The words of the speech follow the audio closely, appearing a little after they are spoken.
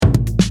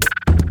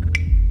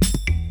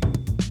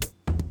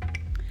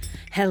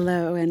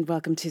Hello and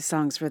welcome to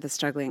Songs for the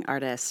Struggling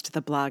Artist,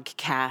 the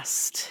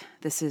blogcast.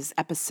 This is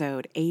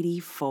episode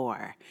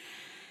 84.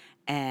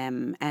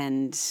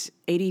 And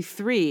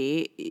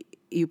 83,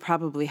 you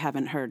probably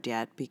haven't heard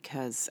yet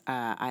because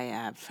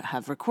I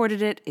have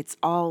recorded it. It's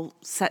all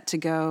set to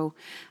go.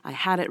 I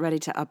had it ready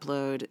to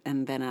upload,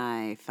 and then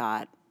I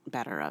thought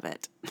better of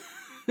it.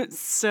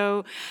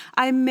 So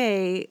I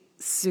may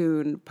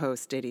soon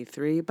post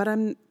 83, but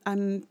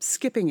I'm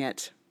skipping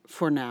it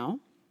for now.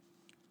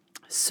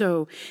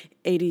 So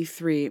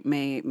 83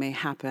 may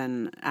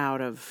happen out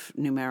of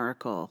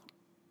numerical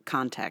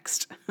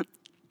context.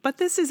 But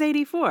this is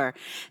 84,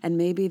 and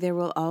maybe there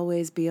will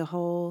always be a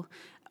hole,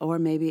 or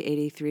maybe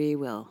 83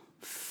 will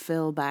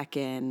fill back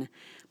in.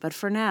 But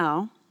for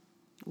now,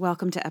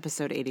 welcome to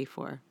episode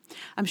 84.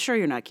 I'm sure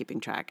you're not keeping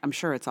track. I'm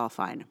sure it's all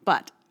fine.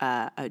 But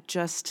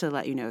just to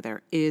let you know,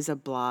 there is a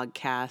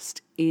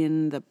blogcast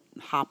in the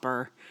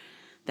hopper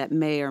that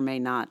may or may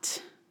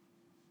not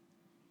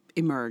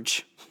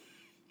emerge.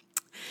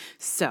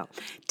 So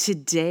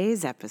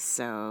today's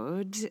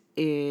episode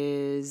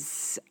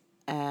is,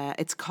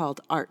 it's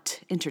called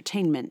Art,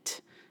 Entertainment,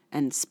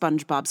 and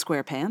SpongeBob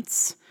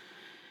SquarePants.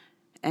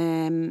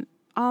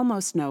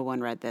 Almost no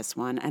one read this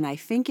one, and I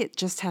think it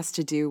just has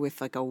to do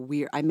with like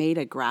I made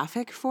a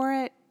graphic for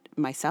it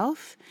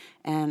myself,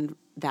 and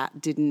that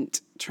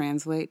didn't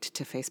translate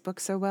to Facebook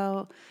so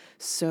well.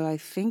 So I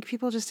think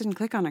people just didn't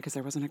click on it because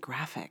there wasn't a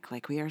graphic.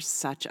 Like, we are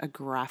such a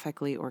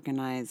graphically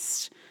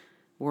organized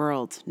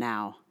world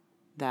now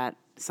that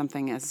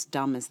something as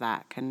dumb as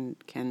that can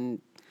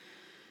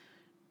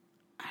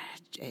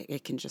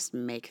just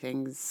make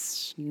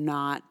things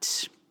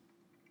not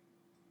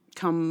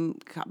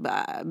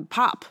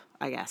pop,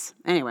 I guess.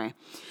 Anyway,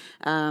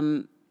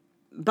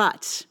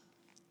 but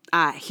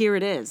here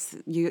it is.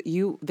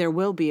 There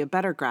will be a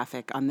better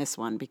graphic on this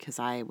one because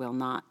I will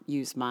not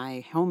use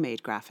my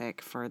homemade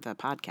graphic for the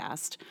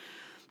podcast,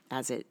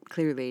 as it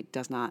clearly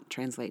does not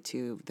translate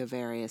to the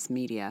various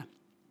media.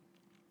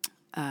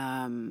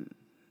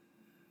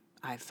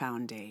 I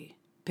found a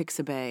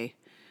Pixabay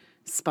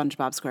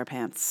SpongeBob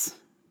SquarePants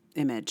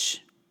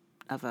image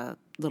of a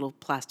little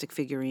plastic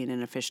figurine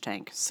in a fish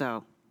tank.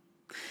 So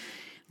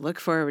look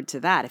forward to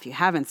that. If you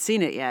haven't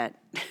seen it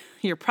yet,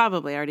 you're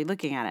probably already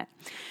looking at it.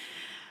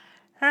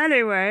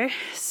 Anyway,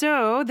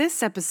 so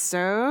this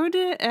episode,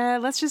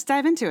 let's just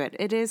dive into it.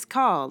 It is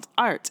called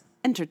Art,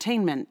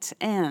 Entertainment,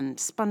 and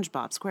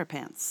SpongeBob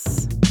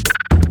SquarePants.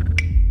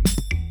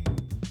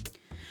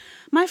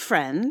 My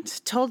friend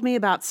told me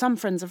about some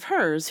friends of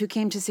hers who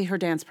came to see her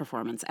dance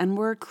performance and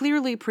were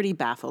clearly pretty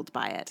baffled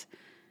by it.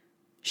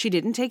 She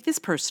didn't take this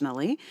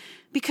personally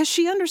because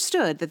she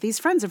understood that these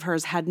friends of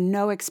hers had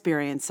no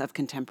experience of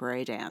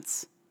contemporary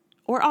dance,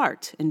 or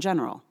art in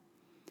general.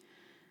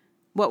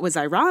 What was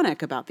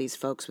ironic about these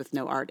folks with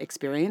no art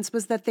experience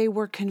was that they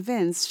were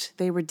convinced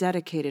they were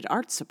dedicated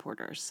art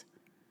supporters.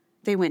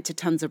 They went to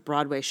tons of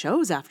Broadway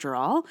shows, after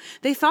all.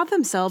 They thought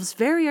themselves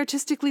very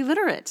artistically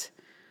literate.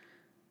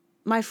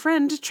 My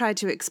friend tried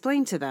to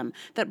explain to them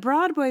that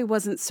Broadway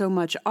wasn't so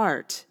much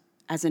art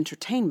as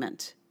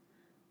entertainment,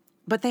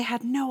 but they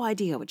had no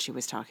idea what she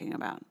was talking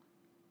about.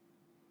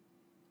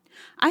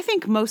 I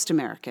think most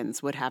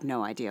Americans would have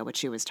no idea what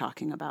she was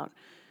talking about.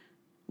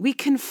 We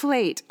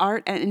conflate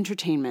art and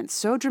entertainment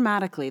so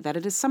dramatically that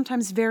it is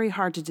sometimes very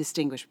hard to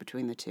distinguish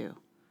between the two.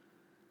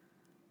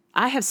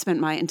 I have spent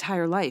my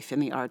entire life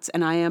in the arts,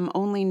 and I am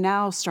only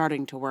now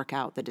starting to work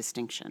out the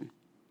distinction.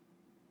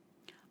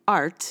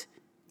 Art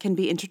can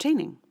be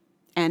entertaining,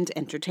 and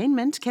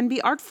entertainment can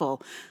be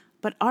artful,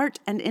 but art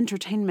and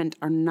entertainment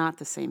are not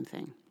the same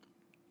thing.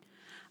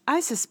 I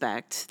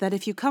suspect that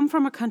if you come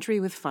from a country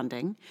with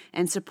funding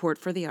and support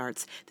for the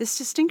arts, this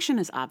distinction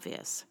is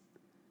obvious.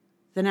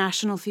 The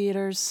national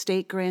theaters,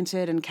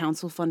 state-granted and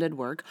council-funded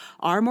work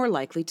are more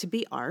likely to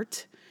be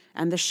art,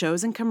 and the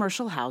shows and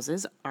commercial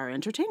houses are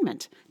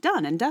entertainment,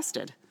 done and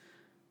dusted.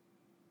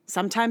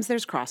 Sometimes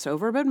there's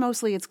crossover, but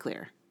mostly it's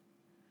clear.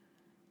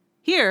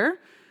 Here,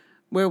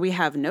 where we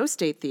have no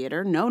state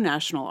theater, no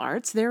national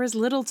arts, there is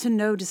little to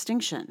no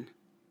distinction.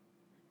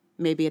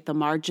 Maybe at the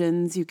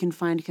margins you can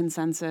find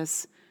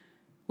consensus.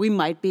 We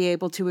might be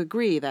able to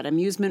agree that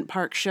amusement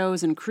park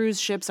shows and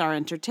cruise ships are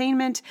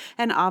entertainment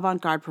and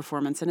avant-garde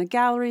performance in a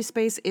gallery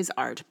space is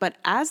art. But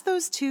as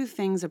those two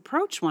things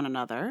approach one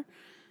another,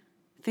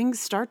 things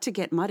start to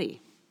get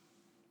muddy.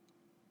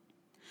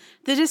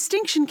 The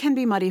distinction can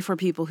be muddy for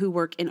people who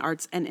work in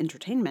arts and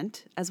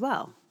entertainment as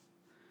well.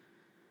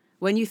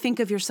 When you think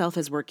of yourself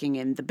as working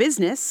in the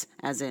business,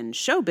 as in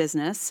show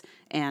business,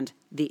 and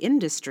the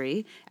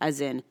industry,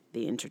 as in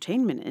the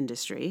entertainment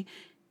industry,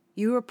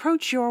 you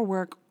approach your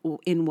work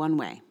in one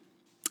way.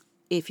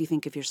 If you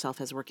think of yourself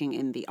as working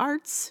in the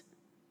arts,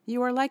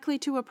 you are likely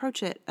to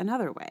approach it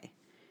another way.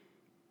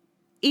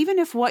 Even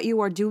if what you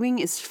are doing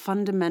is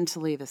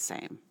fundamentally the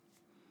same.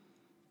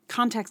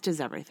 Context is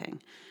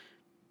everything.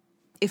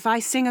 If I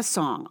sing a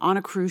song on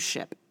a cruise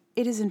ship,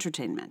 it is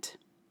entertainment.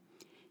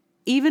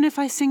 Even if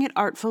I sing it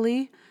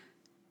artfully,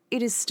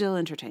 it is still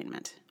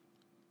entertainment.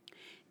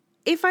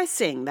 If I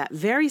sing that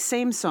very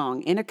same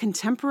song in a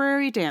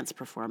contemporary dance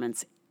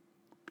performance,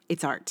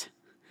 it's art.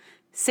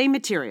 Same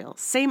material,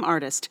 same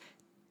artist,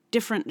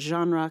 different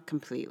genre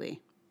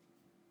completely.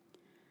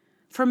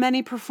 For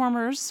many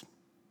performers,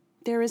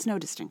 there is no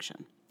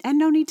distinction, and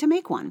no need to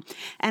make one.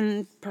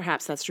 And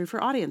perhaps that's true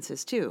for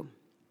audiences, too.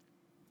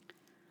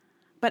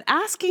 But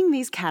asking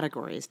these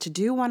categories to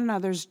do one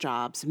another's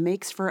jobs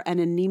makes for an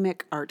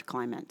anemic art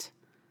climate.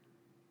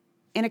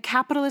 In a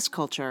capitalist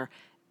culture,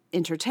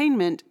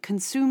 entertainment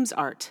consumes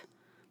art,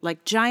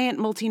 like giant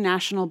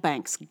multinational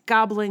banks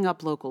gobbling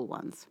up local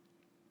ones.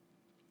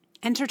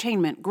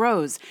 Entertainment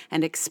grows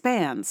and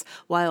expands,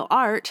 while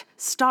art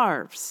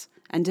starves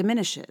and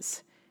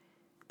diminishes.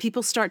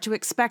 People start to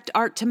expect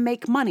art to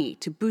make money,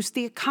 to boost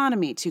the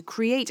economy, to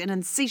create an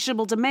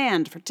insatiable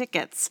demand for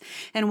tickets.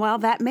 And while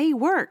that may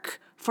work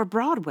for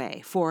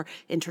Broadway, for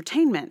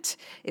entertainment,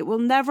 it will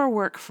never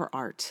work for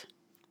art.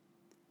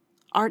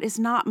 Art is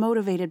not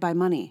motivated by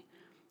money.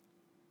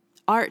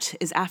 Art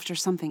is after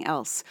something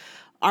else.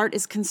 Art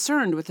is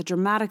concerned with a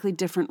dramatically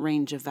different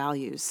range of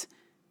values.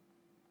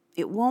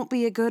 It won't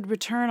be a good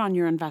return on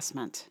your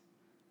investment.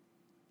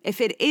 If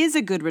it is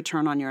a good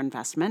return on your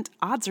investment,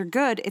 odds are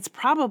good it's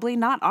probably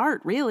not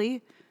art,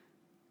 really.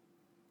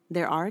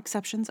 There are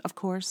exceptions, of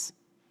course,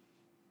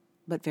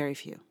 but very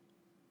few.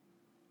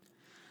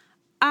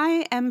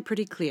 I am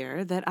pretty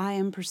clear that I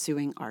am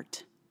pursuing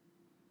art.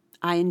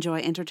 I enjoy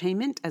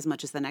entertainment as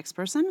much as the next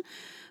person,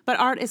 but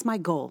art is my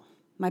goal,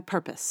 my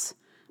purpose,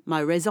 my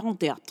raison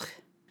d'être.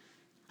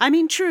 I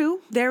mean,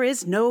 true, there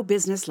is no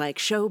business like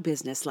show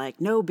business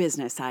like no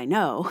business I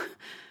know.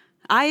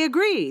 I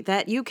agree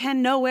that you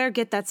can nowhere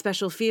get that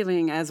special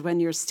feeling as when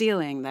you're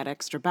stealing that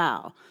extra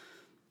bow.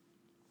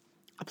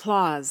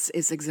 Applause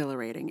is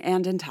exhilarating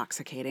and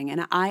intoxicating,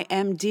 and I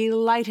am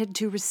delighted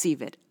to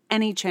receive it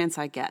any chance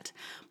I get.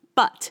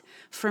 But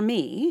for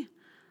me,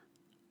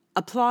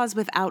 applause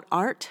without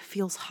art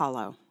feels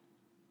hollow.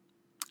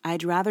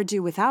 I'd rather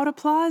do without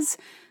applause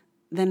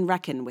than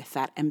reckon with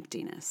that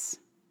emptiness.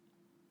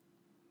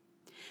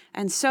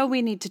 And so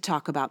we need to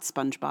talk about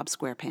SpongeBob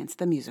SquarePants,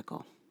 the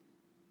musical.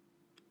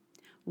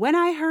 When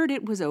I heard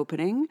it was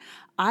opening,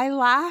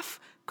 I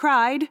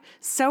cried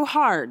so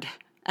hard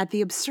at the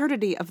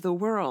absurdity of the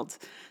world.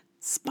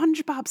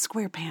 SpongeBob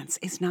SquarePants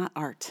is not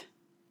art.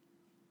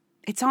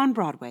 It's on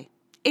Broadway.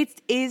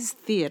 It is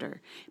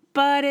theater,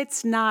 but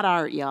it's not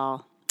art,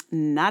 y'all.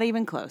 Not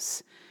even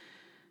close.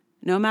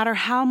 No matter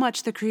how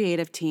much the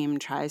creative team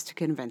tries to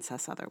convince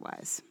us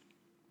otherwise.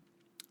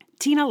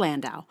 Tina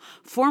Landau,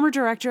 former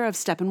director of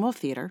Steppenwolf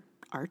Theater,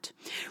 art,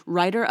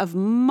 writer of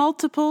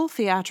multiple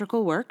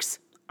theatrical works,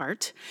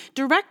 art,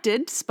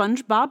 directed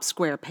SpongeBob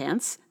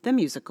SquarePants, the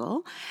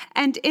musical,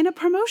 and in a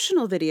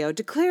promotional video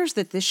declares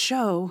that this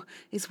show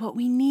is what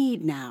we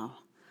need now.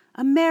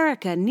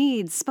 America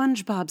needs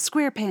SpongeBob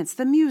SquarePants,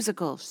 the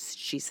musical,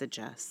 she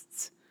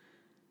suggests.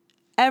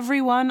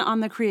 Everyone on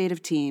the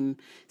creative team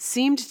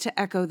seemed to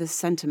echo the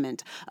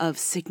sentiment of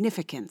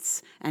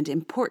significance and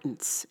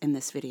importance in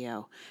this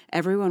video.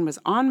 Everyone was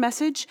on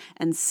message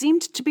and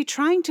seemed to be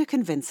trying to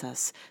convince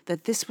us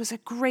that this was a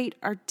great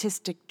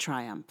artistic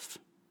triumph.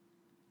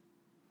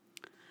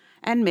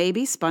 And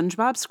maybe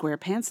SpongeBob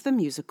SquarePants the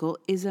musical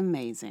is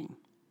amazing.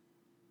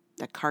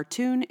 The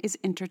cartoon is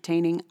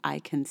entertaining, I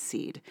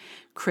concede.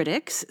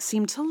 Critics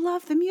seem to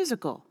love the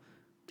musical.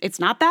 It's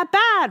not that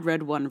bad,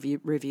 read one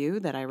review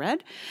that I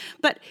read.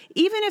 But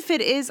even if it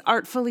is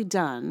artfully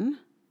done,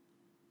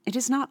 it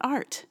is not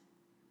art.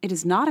 It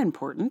is not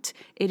important.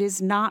 It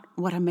is not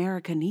what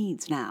America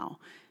needs now.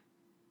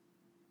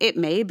 It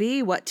may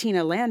be what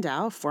Tina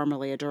Landau,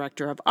 formerly a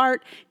director of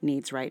art,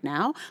 needs right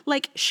now.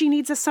 Like, she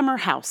needs a summer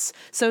house,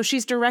 so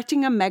she's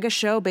directing a mega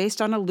show based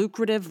on a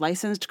lucrative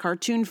licensed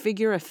cartoon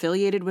figure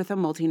affiliated with a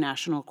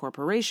multinational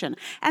corporation.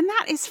 And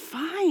that is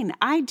fine.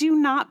 I do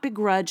not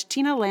begrudge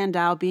Tina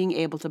Landau being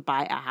able to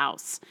buy a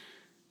house.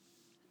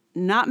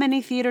 Not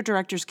many theater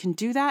directors can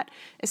do that,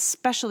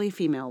 especially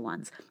female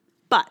ones.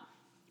 But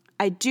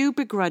I do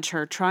begrudge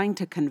her trying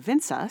to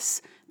convince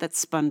us that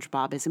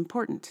SpongeBob is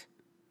important.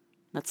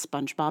 That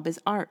SpongeBob is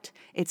art.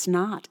 It's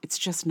not. It's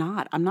just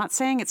not. I'm not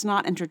saying it's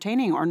not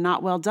entertaining or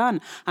not well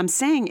done. I'm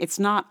saying it's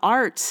not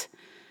art.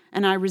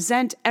 And I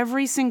resent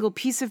every single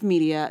piece of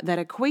media that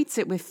equates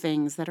it with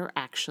things that are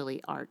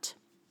actually art.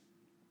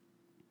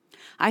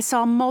 I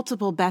saw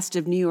multiple Best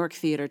of New York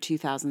Theater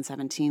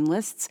 2017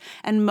 lists,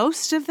 and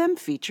most of them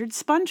featured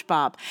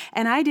SpongeBob,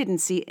 and I didn't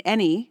see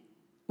any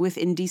with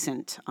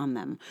indecent on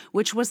them,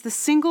 which was the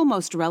single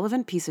most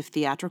relevant piece of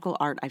theatrical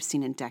art I've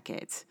seen in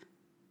decades.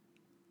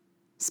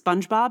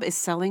 SpongeBob is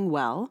selling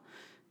well,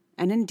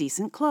 and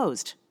indecent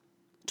closed.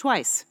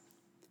 Twice.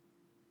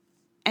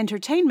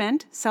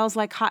 Entertainment sells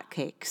like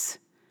hotcakes,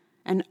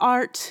 and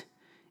art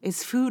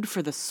is food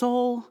for the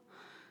soul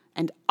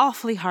and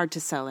awfully hard to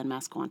sell in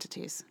mass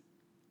quantities.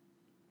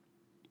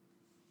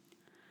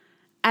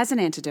 As an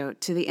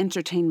antidote to the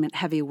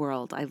entertainment-heavy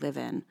world I live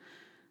in,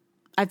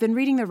 I've been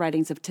reading the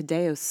writings of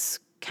Tadeusz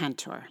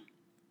Kantor,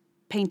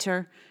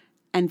 painter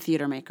and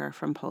theater maker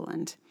from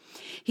Poland.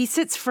 He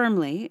sits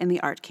firmly in the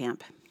art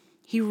camp.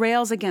 He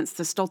rails against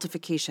the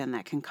stultification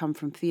that can come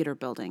from theater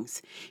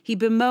buildings. He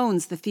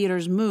bemoans the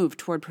theater's move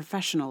toward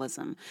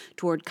professionalism,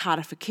 toward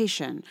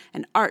codification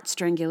and art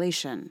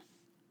strangulation.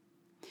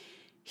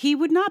 He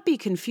would not be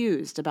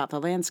confused about the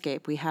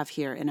landscape we have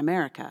here in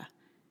America.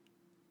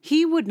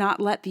 He would not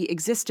let the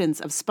existence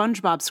of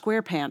SpongeBob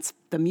SquarePants,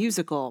 the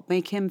musical,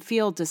 make him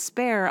feel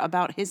despair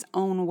about his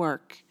own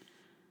work.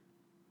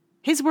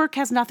 His work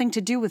has nothing to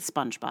do with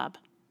SpongeBob.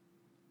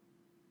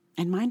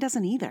 And mine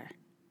doesn't either.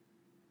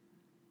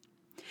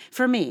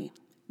 For me,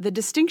 the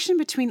distinction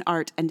between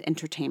art and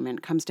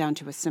entertainment comes down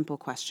to a simple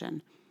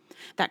question.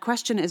 That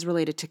question is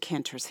related to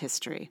Cantor's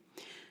history.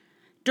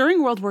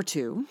 During World War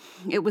II,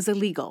 it was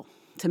illegal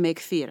to make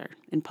theater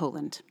in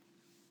Poland.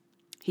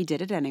 He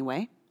did it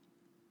anyway,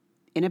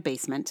 in a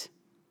basement,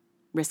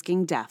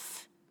 risking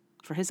death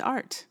for his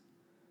art.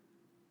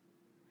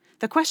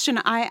 The question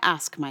I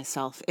ask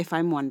myself if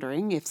I'm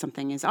wondering if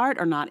something is art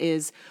or not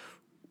is,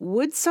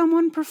 would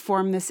someone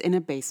perform this in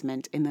a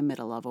basement in the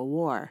middle of a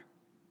war?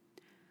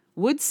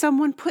 Would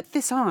someone put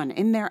this on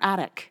in their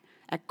attic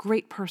at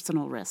great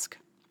personal risk?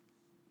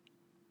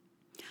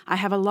 I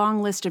have a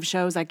long list of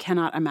shows I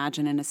cannot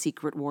imagine in a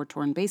secret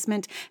war-torn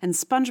basement, and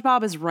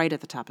SpongeBob is right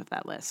at the top of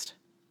that list.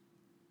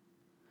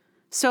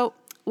 So,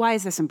 why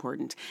is this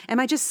important? Am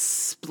I just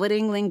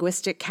splitting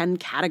linguistic and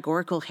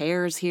categorical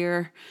hairs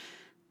here?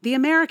 The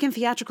American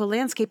theatrical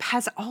landscape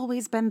has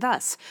always been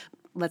thus.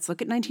 Let's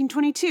look at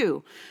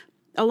 1922.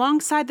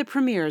 Alongside the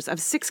premieres of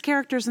Six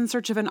Characters in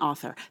Search of an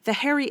Author, The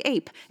Hairy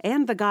Ape,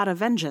 and The God of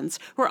Vengeance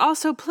were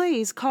also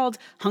plays called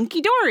Hunky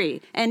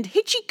Dory and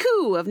Hitchy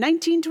Coo of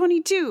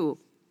 1922.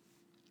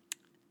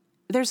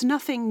 There's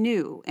nothing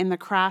new in the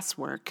crass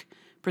work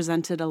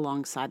presented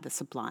alongside the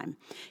sublime.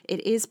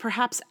 It is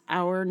perhaps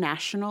our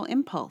national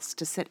impulse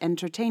to set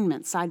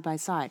entertainment side by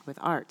side with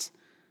art.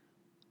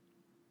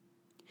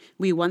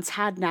 We once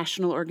had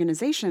national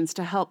organizations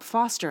to help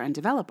foster and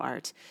develop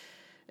art.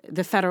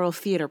 The Federal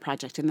Theater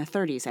Project in the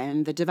 30s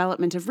and the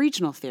development of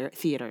regional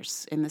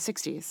theaters in the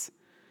 60s.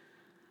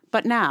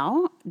 But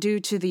now, due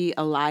to the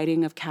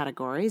eliding of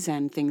categories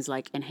and things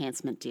like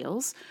enhancement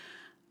deals,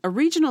 a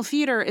regional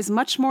theater is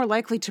much more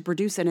likely to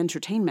produce an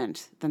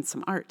entertainment than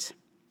some art.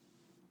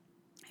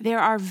 There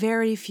are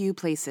very few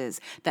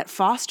places that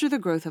foster the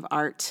growth of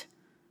art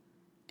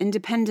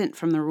independent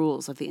from the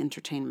rules of the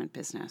entertainment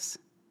business.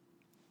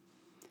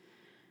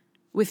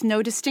 With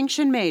no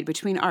distinction made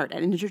between art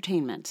and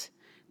entertainment,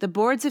 the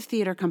boards of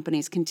theater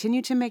companies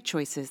continue to make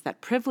choices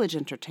that privilege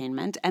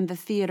entertainment and the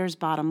theater's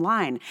bottom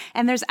line,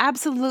 and there's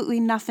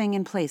absolutely nothing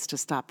in place to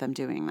stop them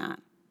doing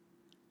that.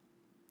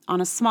 On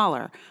a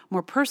smaller,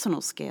 more personal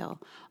scale,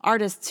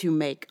 artists who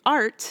make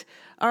art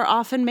are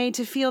often made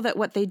to feel that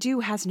what they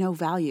do has no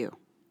value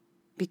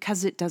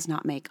because it does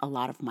not make a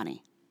lot of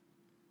money.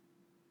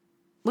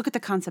 Look at the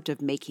concept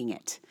of making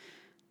it.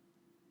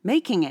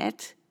 Making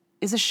it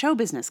is a show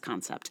business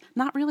concept,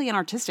 not really an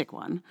artistic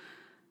one.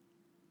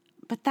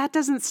 But that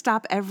doesn't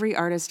stop every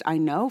artist I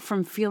know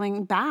from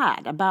feeling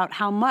bad about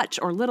how much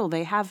or little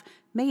they have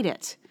made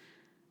it.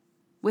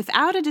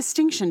 Without a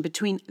distinction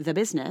between the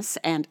business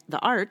and the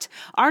art,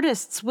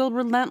 artists will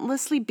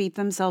relentlessly beat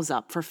themselves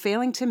up for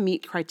failing to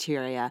meet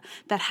criteria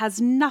that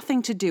has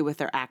nothing to do with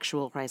their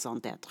actual raison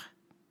d'être.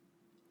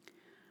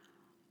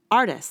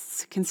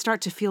 Artists can start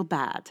to feel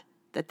bad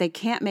that they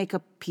can't make a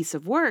piece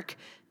of work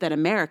that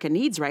America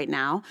needs right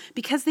now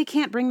because they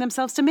can't bring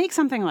themselves to make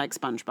something like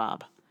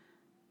SpongeBob.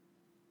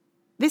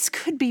 This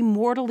could be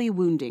mortally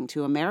wounding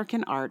to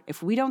American art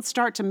if we don't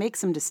start to make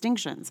some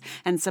distinctions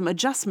and some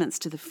adjustments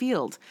to the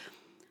field.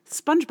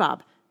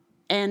 SpongeBob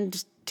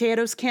and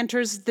Teodos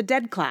Cantor's The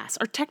Dead Class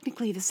are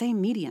technically the same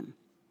medium.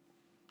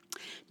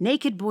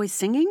 Naked Boys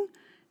Singing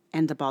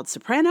and The Bald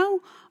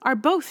Soprano are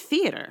both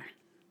theater.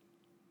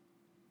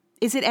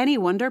 Is it any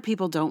wonder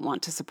people don't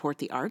want to support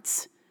the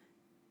arts?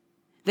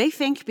 They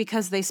think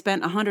because they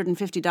spent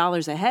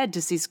 $150 a head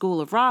to see School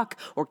of Rock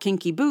or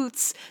Kinky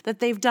Boots that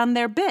they've done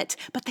their bit,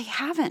 but they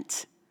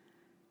haven't.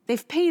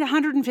 They've paid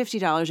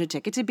 $150 a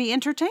ticket to be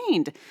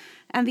entertained,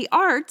 and the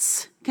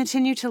arts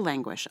continue to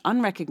languish,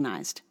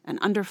 unrecognized and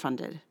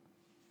underfunded.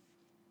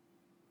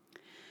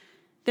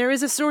 There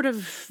is a sort of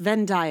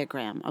Venn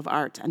diagram of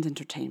art and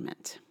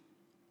entertainment.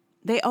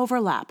 They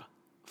overlap,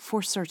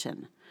 for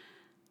certain,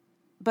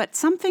 but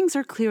some things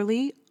are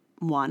clearly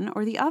one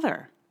or the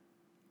other,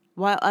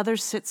 while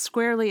others sit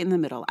squarely in the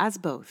middle as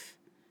both.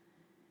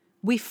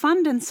 We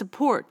fund and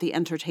support the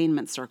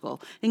entertainment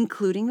circle,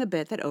 including the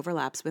bit that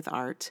overlaps with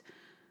art,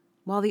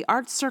 while the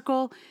arts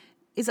circle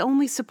is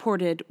only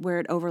supported where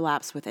it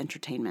overlaps with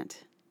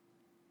entertainment.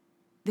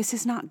 This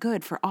is not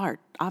good for art,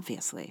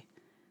 obviously.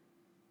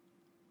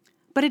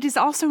 But it is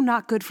also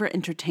not good for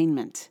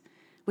entertainment,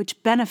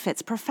 which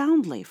benefits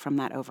profoundly from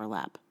that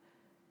overlap.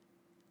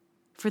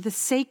 For the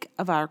sake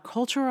of our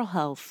cultural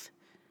health,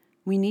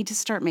 we need to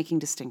start making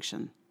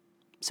distinction,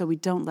 so we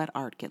don't let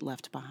art get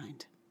left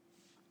behind.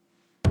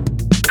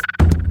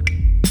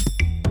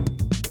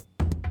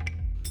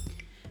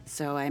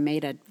 So I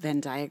made a Venn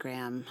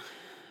diagram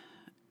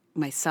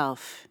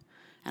myself,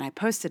 and I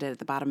posted it at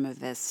the bottom of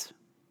this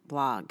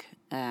blog.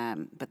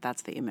 But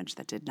that's the image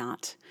that did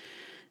not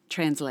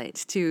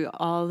translate to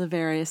all the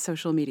various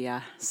social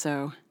media.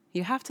 So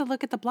you have to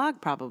look at the blog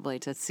probably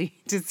to see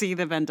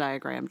the Venn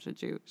diagram.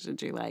 Should you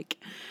like?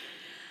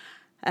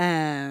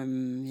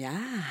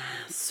 Yeah.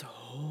 So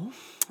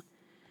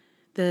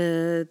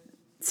the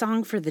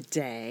song for the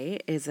day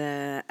is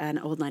an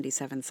old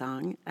 97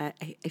 song. I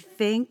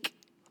think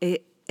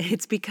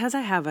it's because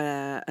I have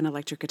an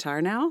electric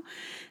guitar now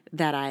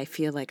that I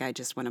feel like I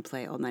just want to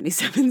play old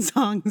 97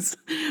 songs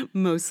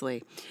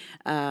mostly.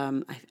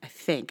 I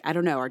think. I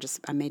don't know, or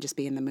I may just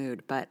be in the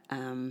mood. But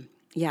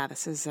yeah,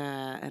 this is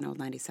an old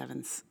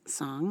 97s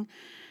song.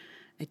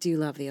 I do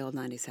love the old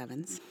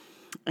 97s.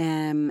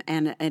 And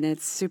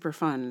it's super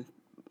fun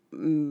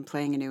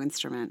playing a new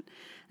instrument.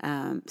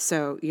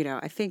 So,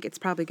 I think it's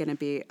probably going to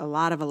be a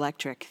lot of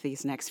electric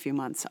these next few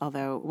months.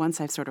 Although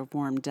once I've sort of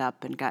warmed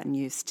up and gotten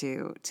used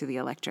to the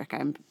electric,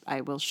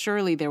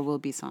 there will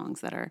be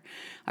songs that are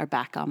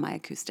back on my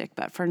acoustic.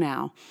 But for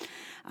now,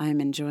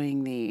 I'm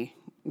enjoying the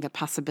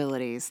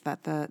possibilities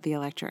that the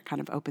electric kind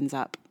of opens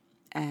up.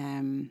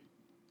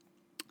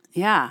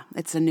 Yeah,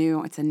 it's a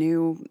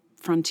new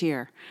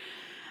frontier.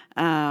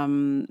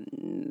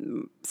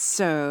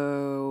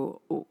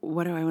 So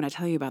what do I want to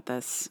tell you about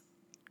this?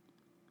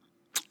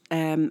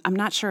 I'm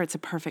not sure it's a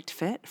perfect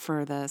fit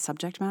for the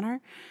subject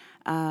matter.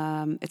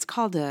 It's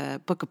called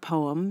a book of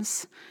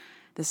poems,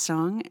 this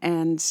song.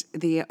 And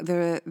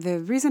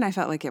the reason I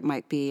felt like it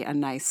might be a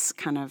nice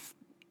kind of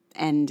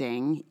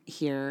ending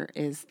here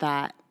is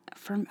that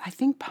I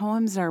think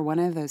poems are one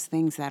of those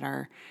things that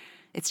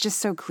it's just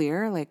so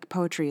clear. Like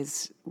poetry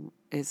is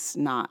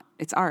not,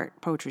 it's art.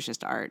 Poetry is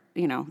just art.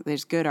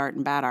 There's good art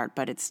and bad art,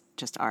 but it's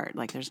just art.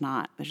 Like there's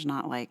not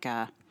like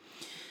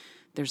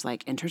there's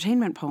like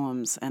entertainment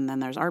poems and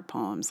then there's art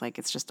poems. Like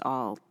it's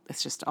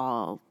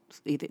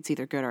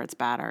either good or it's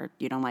bad, or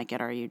you don't like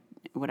it or you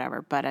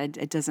whatever. But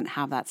it doesn't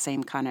have that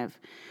same kind of,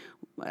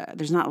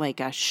 there's not like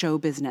a show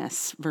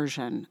business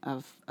version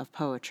of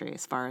poetry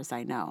as far as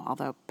I know.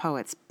 Although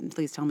poets,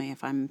 please tell me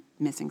if I'm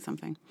missing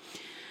something.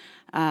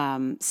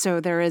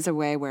 So there is a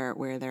way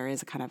where there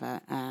is a kind of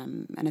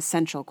an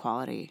essential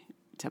quality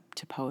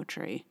to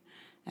poetry.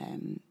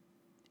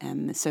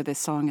 And so this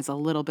song is a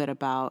little bit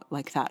about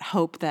like that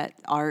hope that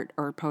art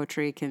or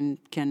poetry can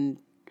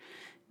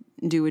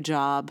do a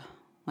job,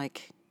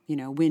 like,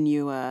 win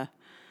you a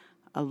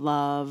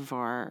love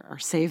or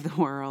save the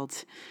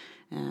world.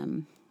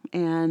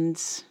 And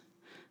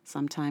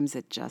sometimes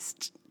it's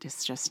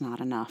just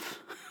not enough,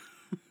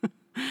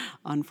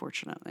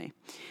 unfortunately.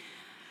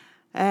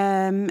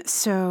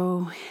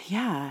 So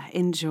yeah,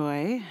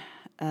 enjoy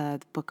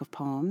the book of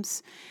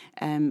poems.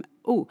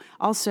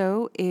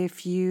 Also,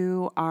 if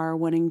you are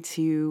wanting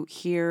to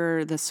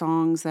hear the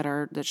songs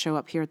that show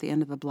up here at the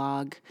end of the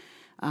blog,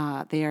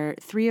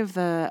 3 of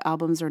the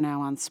albums are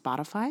now on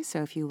Spotify.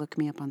 So if you look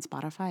me up on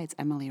Spotify, it's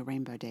Emily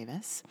Rainbow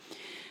Davis.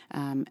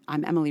 I'm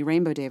Emily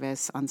Rainbow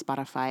Davis on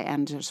Spotify,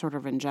 and sort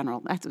of in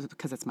general, that's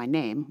because it's my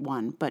name,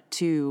 1. But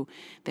 2,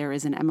 there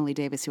is an Emily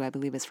Davis who I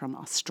believe is from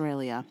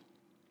Australia,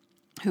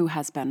 who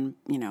has been,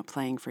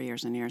 playing for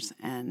years and years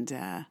and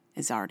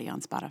is already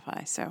on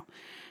Spotify. So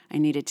I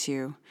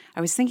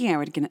was thinking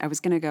I was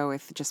going to go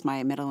with just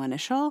my middle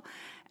initial,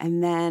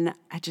 and then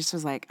I just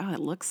was like, oh, it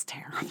looks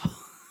terrible.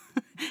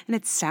 And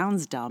it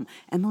sounds dumb.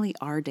 Emily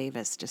R.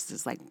 Davis just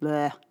is like,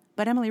 bleh.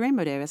 But Emily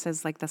Rainbow Davis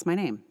is like, that's my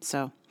name.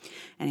 So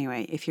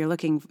anyway, if you're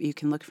looking, you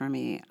can look for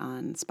me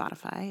on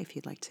Spotify if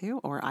you'd like to,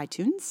 or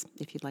iTunes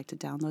if you'd like to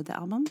download the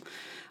album,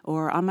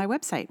 or on my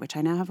website, which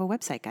I now have a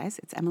website, guys.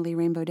 It's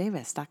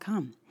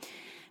emilyrainbowdavis.com.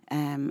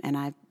 And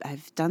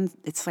I've done,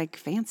 it's like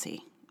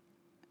fancy,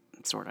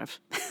 sort of,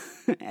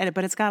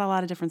 but it's got a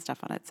lot of different stuff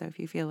on it. So if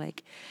you feel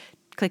like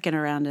clicking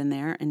around in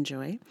there,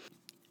 enjoy.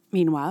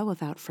 Meanwhile,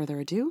 without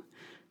further ado,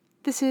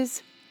 this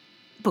is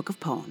Book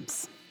of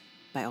Poems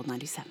by Old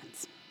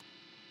 97s.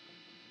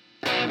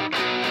 Rowboat,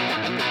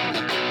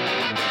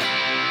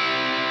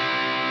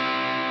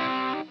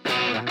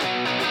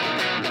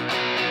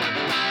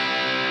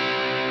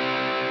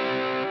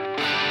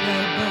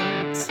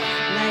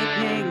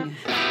 lightning,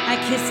 I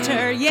kissed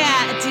her,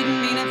 yeah, it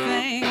didn't mean a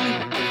thing.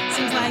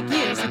 Seems like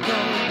years ago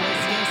it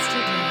was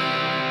yesterday.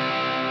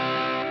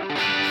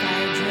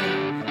 Fire drill,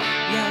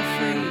 yell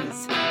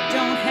freeze,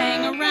 don't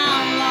hang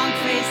around, long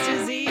face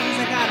disease.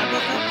 I got a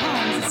book of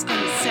poems that's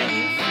gonna set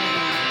you free.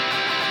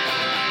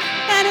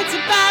 And it's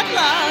a bad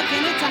luck,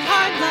 and it's a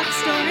hard luck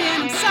story,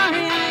 and I'm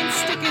sorry I ain't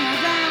sticking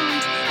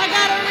around. I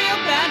got a real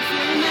bad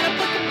feeling that a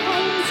book of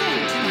poems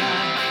ain't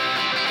enough.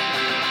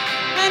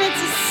 And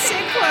it's a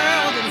sick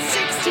world in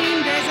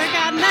 16 days. I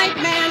got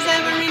nightmares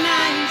every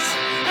night.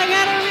 I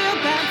got a real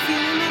bad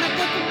feeling that a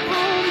book of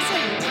poems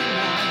ain't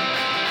enough.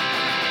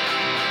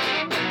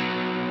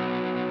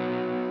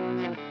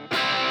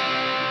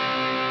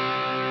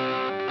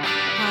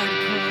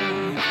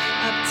 Hardcore,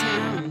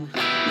 uptown,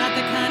 not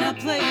the kind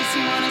of place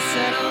you want to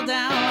settle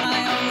down.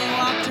 I only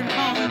walked her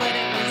home, but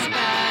it was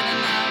bad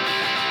enough.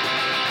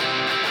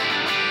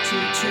 2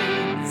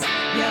 trains,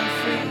 yell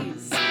freeze.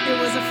 It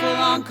was a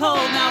full-on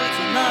cold, now it's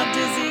a love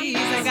disease.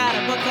 I I got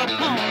a book of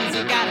poems,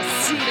 I got a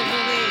seed of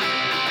belief.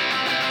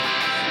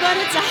 But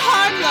it's a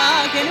hard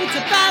luck and it's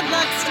a bad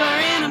luck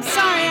story, and I'm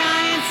sorry I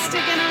ain't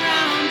sticking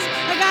around.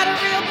 I got a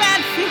real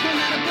bad feeling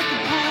that a book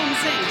of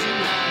poems ain't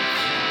enough.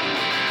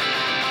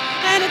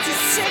 And it's a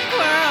sick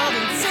world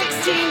in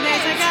 16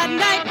 days. I got